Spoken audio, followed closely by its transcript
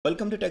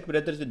Welcome to Tech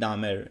Brothers with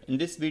Amer. In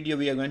this video,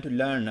 we are going to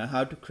learn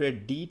how to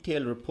create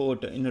detailed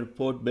report in a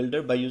report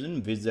builder by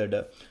using Wizard.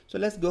 So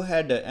let's go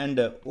ahead and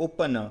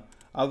open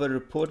our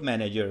report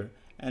manager.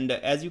 And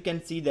as you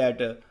can see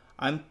that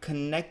I'm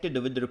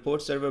connected with the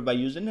report server by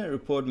using a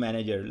report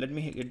manager. Let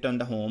me hit on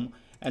the home.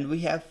 And we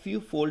have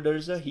few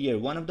folders here.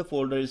 One of the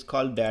folders is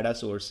called data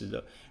sources.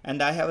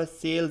 And I have a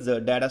sales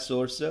data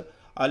source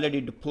already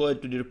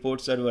deployed to the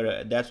report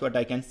server. That's what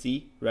I can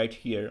see right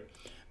here.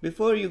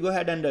 Before you go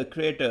ahead and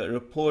create a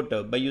report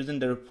by using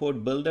the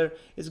report builder,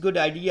 it's a good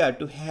idea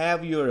to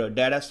have your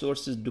data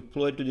sources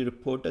deployed to the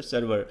report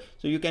server.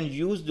 So you can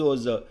use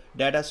those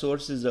data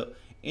sources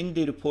in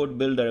the report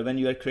builder when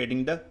you are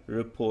creating the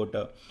report.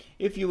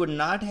 If you would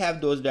not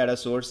have those data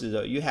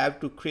sources, you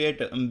have to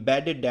create an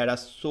embedded data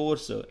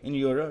source in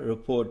your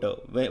report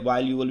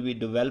while you will be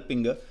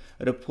developing a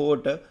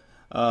report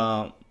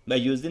by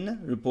using a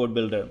report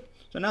builder.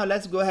 So now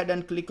let's go ahead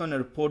and click on a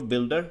report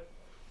builder.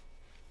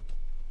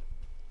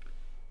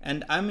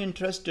 And I'm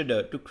interested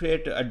to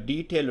create a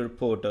detailed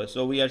report.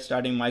 So we are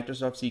starting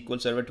Microsoft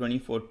SQL Server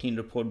 2014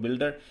 report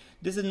builder.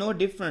 This is no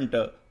different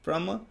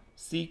from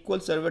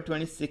SQL Server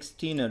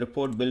 2016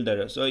 report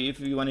builder. So if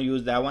you want to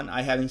use that one,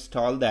 I have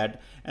installed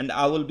that, and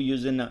I will be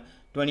using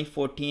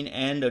 2014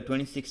 and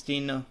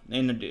 2016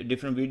 in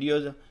different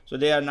videos. So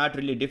they are not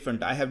really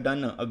different. I have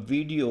done a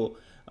video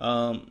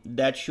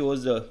that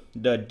shows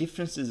the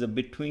differences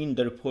between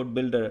the report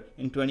builder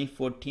in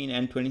 2014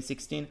 and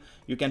 2016.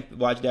 You can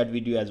watch that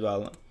video as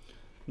well.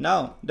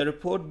 Now the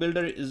report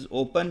builder is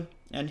open,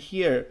 and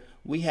here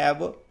we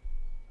have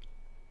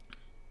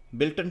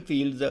built-in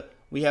fields.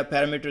 We have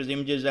parameters,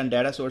 images, and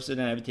data sources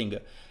and everything.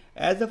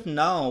 As of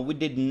now, we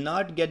did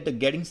not get the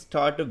getting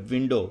started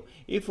window.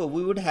 If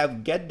we would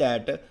have get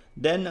that,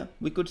 then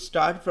we could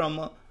start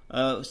from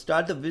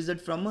start the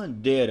wizard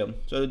from there.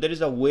 So there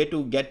is a way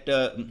to get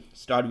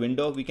start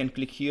window. We can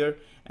click here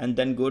and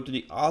then go to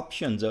the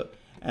options,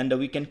 and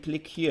we can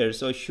click here.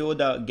 So show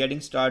the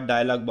getting start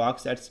dialog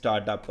box at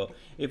startup.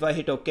 If I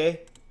hit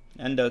OK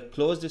and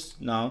close this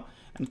now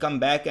and come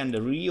back and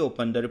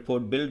reopen the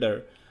report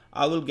builder,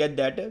 I will get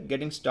that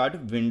getting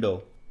started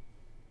window.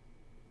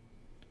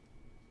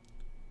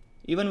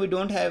 Even we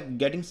don't have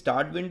getting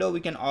start window,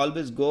 we can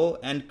always go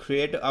and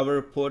create our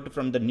report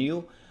from the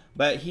new.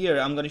 But here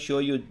I'm going to show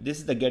you, this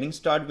is the getting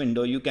start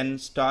window. You can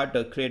start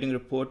creating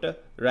report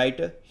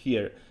right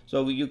here.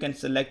 So you can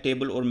select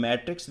table or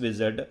matrix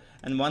wizard,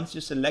 and once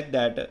you select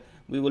that,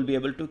 we will be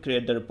able to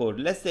create the report.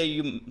 Let's say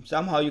you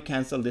somehow you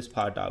cancel this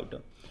part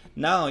out.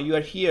 Now you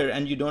are here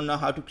and you don't know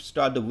how to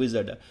start the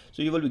wizard.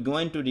 So you will be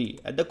going to the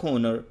at the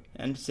corner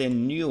and say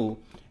new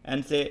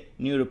and say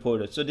new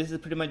report. So this is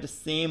pretty much the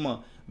same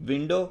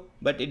window,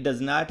 but it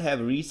does not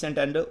have recent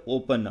and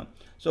open.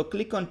 So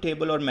click on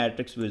table or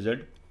matrix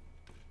wizard,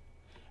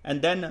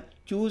 and then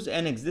choose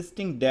an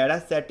existing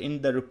data set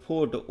in the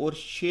report or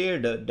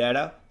shared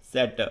data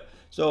set.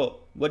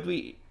 So what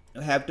we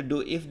have to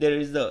do, if there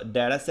is a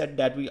data set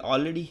that we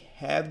already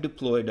have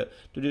deployed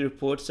to the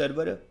report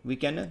server, we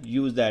can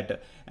use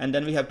that, and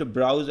then we have to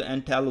browse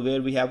and tell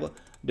where we have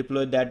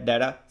deployed that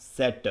data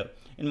set.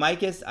 In my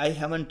case, I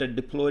haven't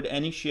deployed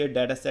any shared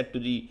data set to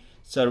the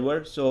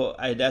server, so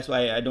that's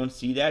why I don't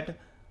see that.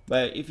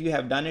 But if you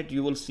have done it,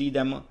 you will see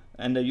them,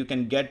 and you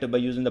can get by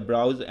using the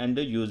browse and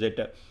use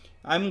it.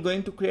 I'm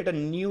going to create a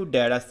new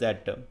data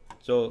set.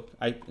 So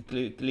I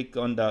click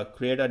on the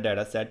create a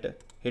data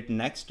set, hit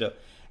next,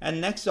 and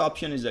next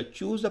option is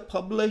choose a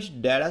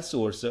published data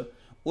source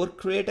or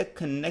create a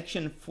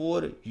connection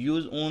for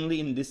use only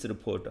in this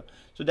report.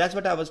 So that's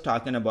what I was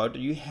talking about.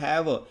 You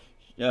have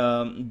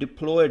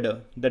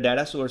deployed the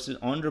data sources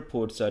on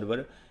report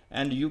server,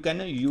 and you can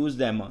use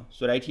them.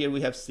 So right here we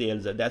have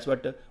sales. That's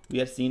what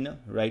we are seeing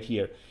right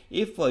here.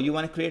 If you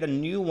want to create a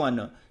new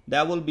one,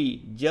 that will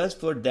be just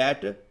for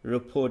that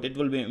report. It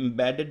will be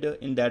embedded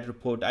in that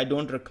report. I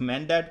don't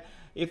recommend that.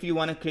 If you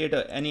want to create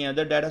any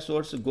other data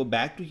source, go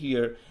back to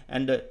here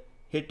and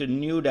hit a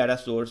new data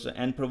source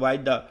and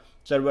provide the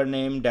server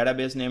name,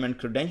 database name, and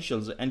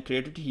credentials, and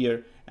create it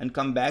here and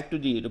come back to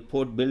the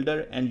report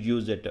builder and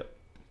use it.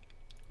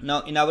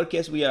 Now in our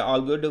case, we are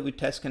all good with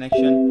test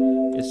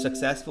connection is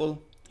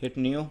successful. Hit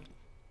new,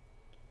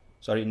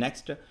 sorry,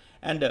 next.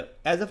 And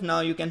as of now,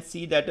 you can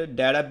see that a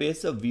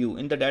database view.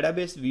 In the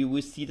database view,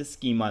 we see the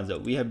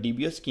schemas. We have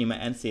DBO schema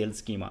and sales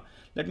schema.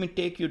 Let me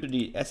take you to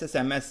the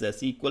SSMS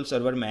SQL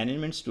Server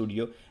Management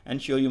Studio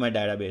and show you my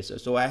database.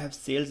 So I have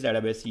sales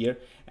database here,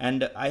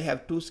 and I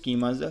have two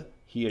schemas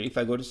here. If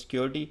I go to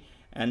security,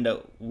 and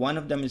one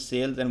of them is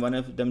sales and one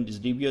of them is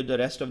DBO, the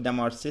rest of them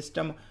are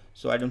system,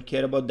 so I don't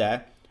care about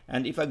that.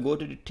 And if I go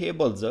to the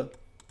tables,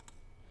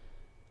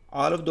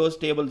 all of those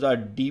tables are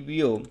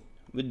DBO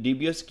with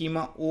DBO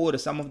schema, or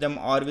some of them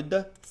are with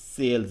the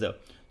sales.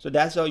 So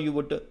that's how you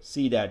would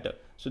see that.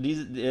 So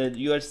these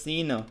you are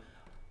seeing a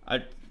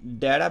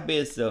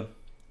database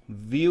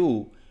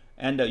view,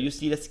 and you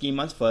see the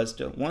schemas first.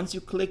 Once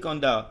you click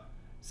on the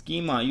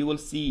schema, you will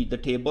see the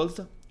tables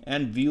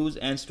and views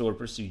and store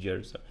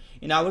procedures.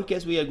 In our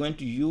case, we are going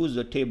to use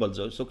the tables.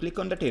 So click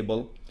on the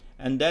table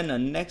And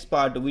then next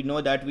part, we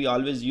know that we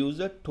always use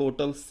a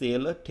total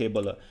sale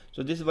table.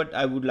 So this is what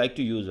I would like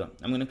to use.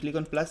 I'm going to click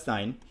on plus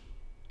sign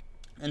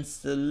and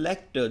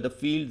select the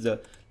fields.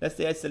 Let's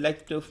say I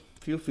select a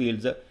few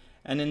fields,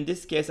 and in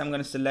this case I'm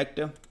going to select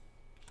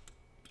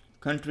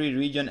country,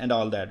 region, and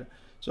all that.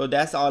 So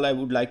that's all I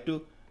would like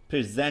to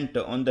present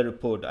on the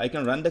report. I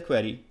can run the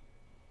query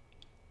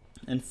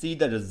and see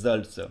the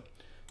results.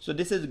 So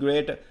this is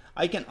great.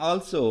 I can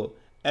also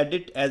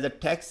edit as a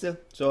text,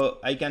 so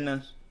I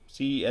can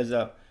see as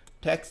a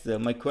text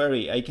my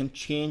query. I can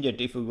change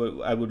it if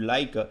I would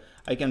like.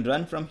 I can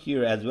run from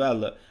here as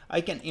well.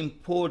 I can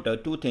import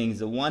two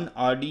things, one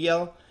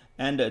RDL,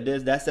 and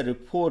that's a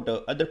report.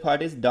 Other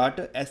part is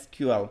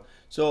 .sql.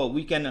 So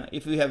we can,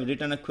 if we have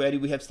written a query,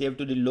 we have saved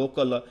to the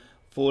local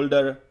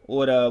folder,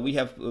 or we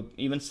have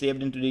even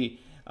saved into the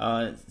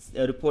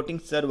reporting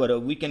server,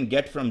 we can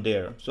get from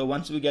there. So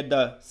once we get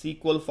the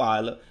SQL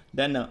file,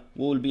 then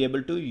we will be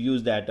able to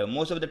use that.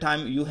 Most of the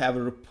time you have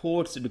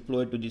reports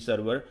deployed to the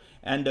server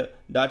and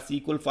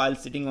 .sql file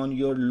sitting on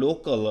your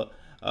local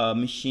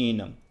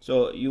machine,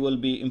 so you will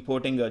be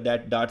importing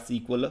that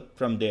 .sql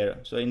from there.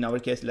 So in our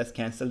case, let's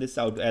cancel this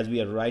out as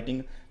we are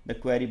writing the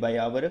query by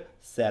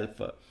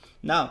ourselves.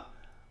 Now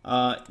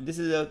this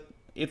is a,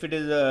 if it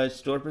is a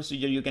store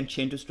procedure, you can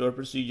change to store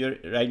procedure.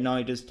 Right now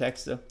it is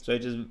text, so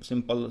it is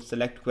simple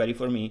select query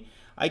for me.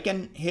 I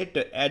can hit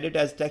edit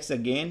as text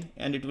again,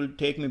 and it will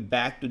take me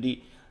back to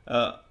the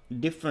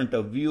different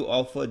view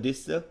of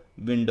this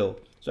window.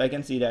 So I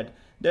can see that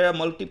there are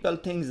multiple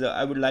things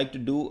I would like to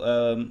do.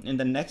 In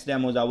the next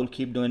demos I will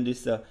keep doing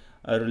this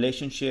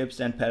relationships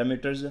and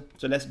parameters.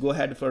 So let's go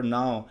ahead for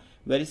now.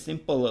 Very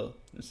simple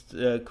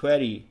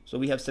query. So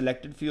we have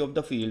selected few of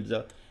the fields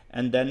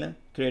and then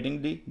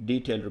creating the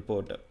detailed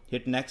report.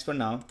 Hit next for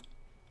now.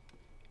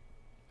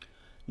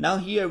 Now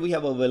here we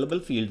have available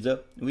fields.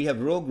 We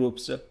have row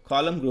groups,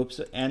 column groups,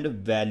 and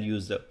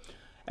values.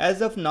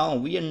 As of now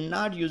we are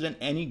not using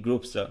any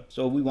groups,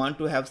 so we want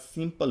to have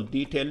simple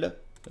detailed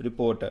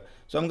report.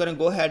 So I'm going to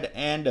go ahead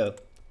and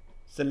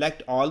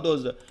select all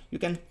those. You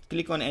can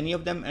click on any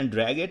of them and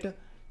drag it,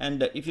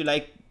 and if you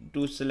like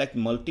to select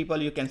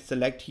multiple, you can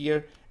select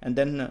here and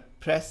then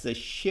press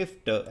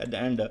shift at the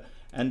end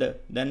and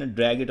then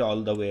drag it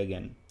all the way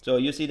again. So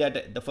you see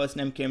that the first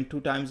name came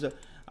 2 times.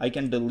 I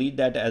can delete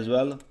that as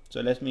well. So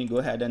let me go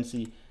ahead and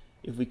see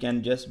if we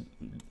can just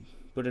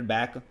put it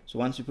back. So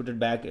once you put it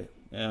back,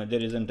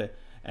 there isn't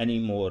any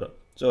more.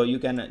 So you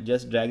can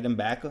just drag them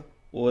back,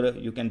 or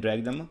you can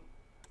drag them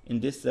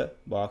in this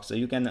box. So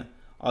you can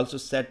also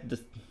set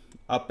this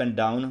up and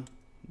down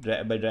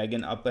by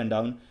dragging up and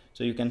down,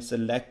 so you can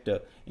select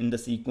in the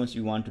sequence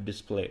you want to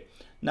display.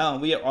 Now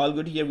we are all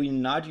good here. We're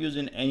not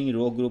using any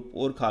row group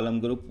or column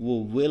group.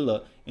 We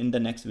will in the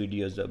next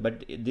videos,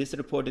 but this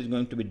report is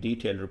going to be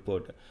detailed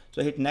report.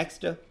 So hit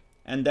next,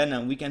 and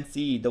then we can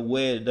see the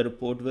way the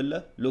report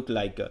will look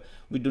like.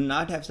 We do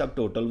not have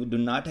subtotal. We do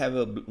not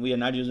have we are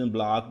not using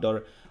blocked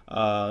or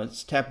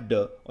stepped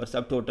or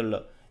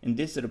subtotal in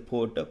this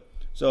report.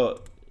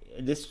 So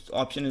this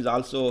option is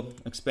also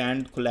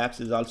expand, collapse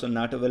is also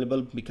not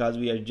available because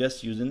we are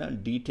just using a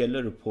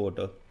detailed report.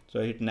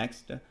 So hit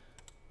next.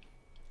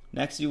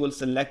 Next you will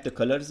select the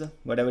colors,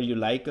 whatever you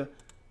like.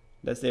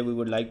 Let's say we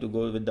would like to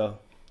go with the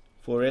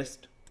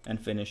forest and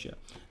finish.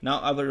 Now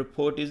our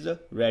report is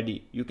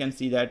ready. You can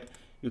see that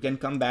you can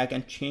come back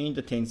and change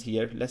the things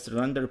here. Let's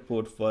run the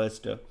report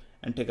first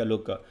and take a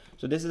look.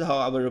 So this is how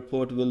our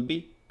report will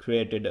be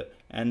created,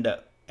 and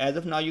as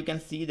of now you can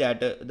see that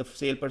the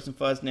salesperson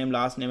first name,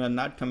 last name are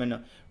not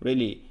coming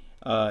really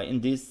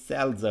in these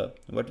cells.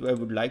 What I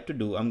would like to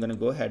do, I'm going to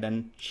go ahead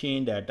and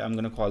change that. I'm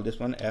going to call this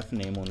one F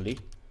name only.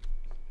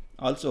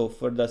 Also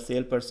for the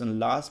salesperson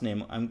last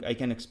name, I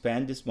can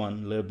expand this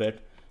one a little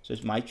bit. So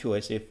it's my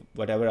choice. If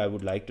whatever I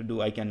would like to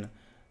do, I can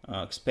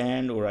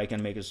expand, or I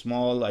can make it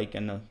small. I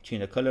can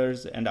change the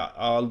colors, and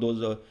all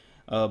those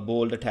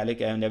bold,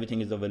 italic, and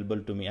everything is available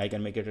to me. I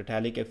can make it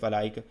italic if I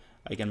like.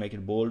 I can make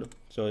it bold.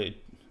 So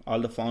all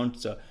the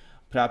fonts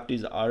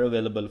properties are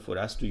available for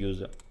us to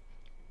use.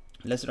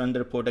 Let's run the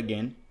report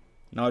again.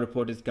 Now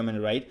report is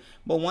coming right.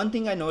 But one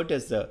thing I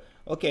noticed,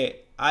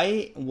 okay,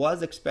 I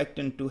was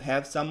expecting to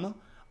have some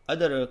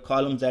other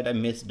columns that I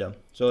missed.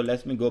 So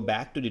let me go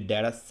back to the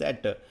data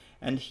set,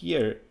 and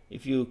here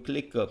if you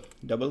click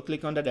double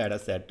click on the data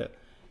set,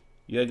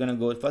 you're gonna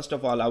go, first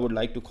of all I would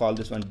like to call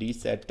this one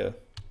dset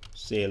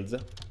sales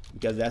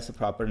because that's the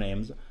proper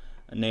name.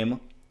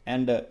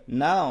 And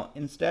now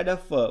instead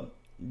of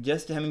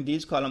just having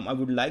these column, I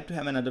would like to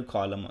have another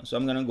column. So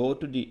I'm gonna go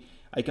to the,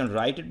 I can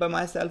write it by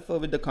myself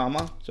with the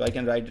comma, so I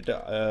can write it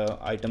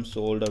item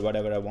sold or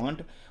whatever I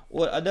want,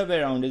 or other way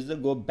around is to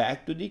go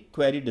back to the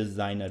query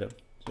designer.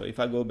 So if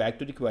I go back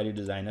to the query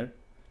designer,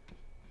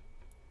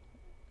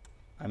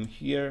 I'm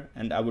here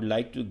and I would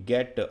like to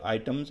get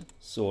items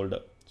sold.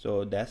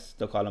 So that's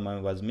the column I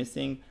was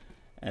missing.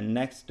 And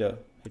next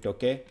hit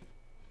OK.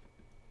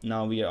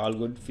 Now we are all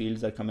good.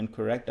 Fields are coming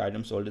correct.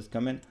 Item sold is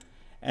coming.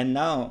 And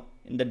now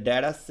in the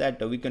data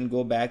set, we can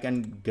go back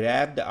and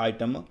grab the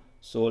item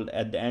sold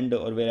at the end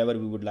or wherever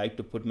we would like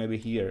to put, maybe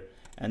here,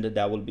 and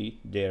that will be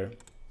there.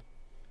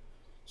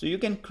 So you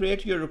can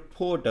create your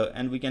report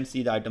and we can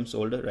see the item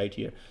sold right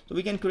here. So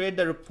we can create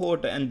the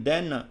report and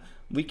then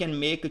we can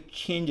make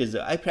changes.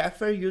 I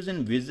prefer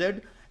using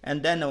wizard,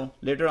 and then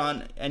later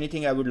on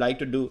anything I would like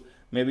to do,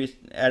 maybe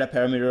add a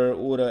parameter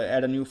or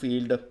add a new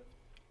field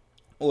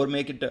or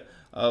make it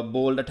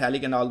bold,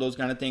 italic and all those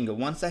kind of things.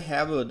 Once I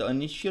have the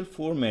initial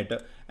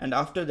format, and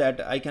after that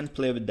I can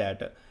play with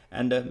that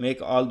and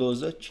make all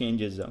those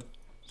changes.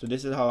 So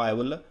this is how I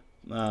will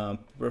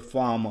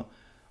perform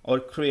or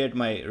create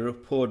my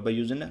report by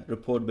using a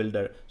report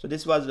builder. So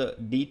this was a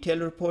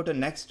detailed report.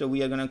 Next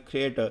we are going to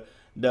create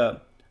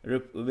the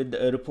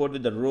report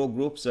with the row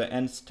groups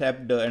and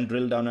stepped and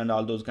drill down and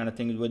all those kind of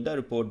things with the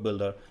report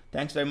builder.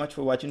 Thanks very much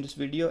for watching this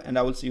video, and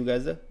I will see you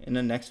guys in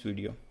the next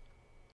video.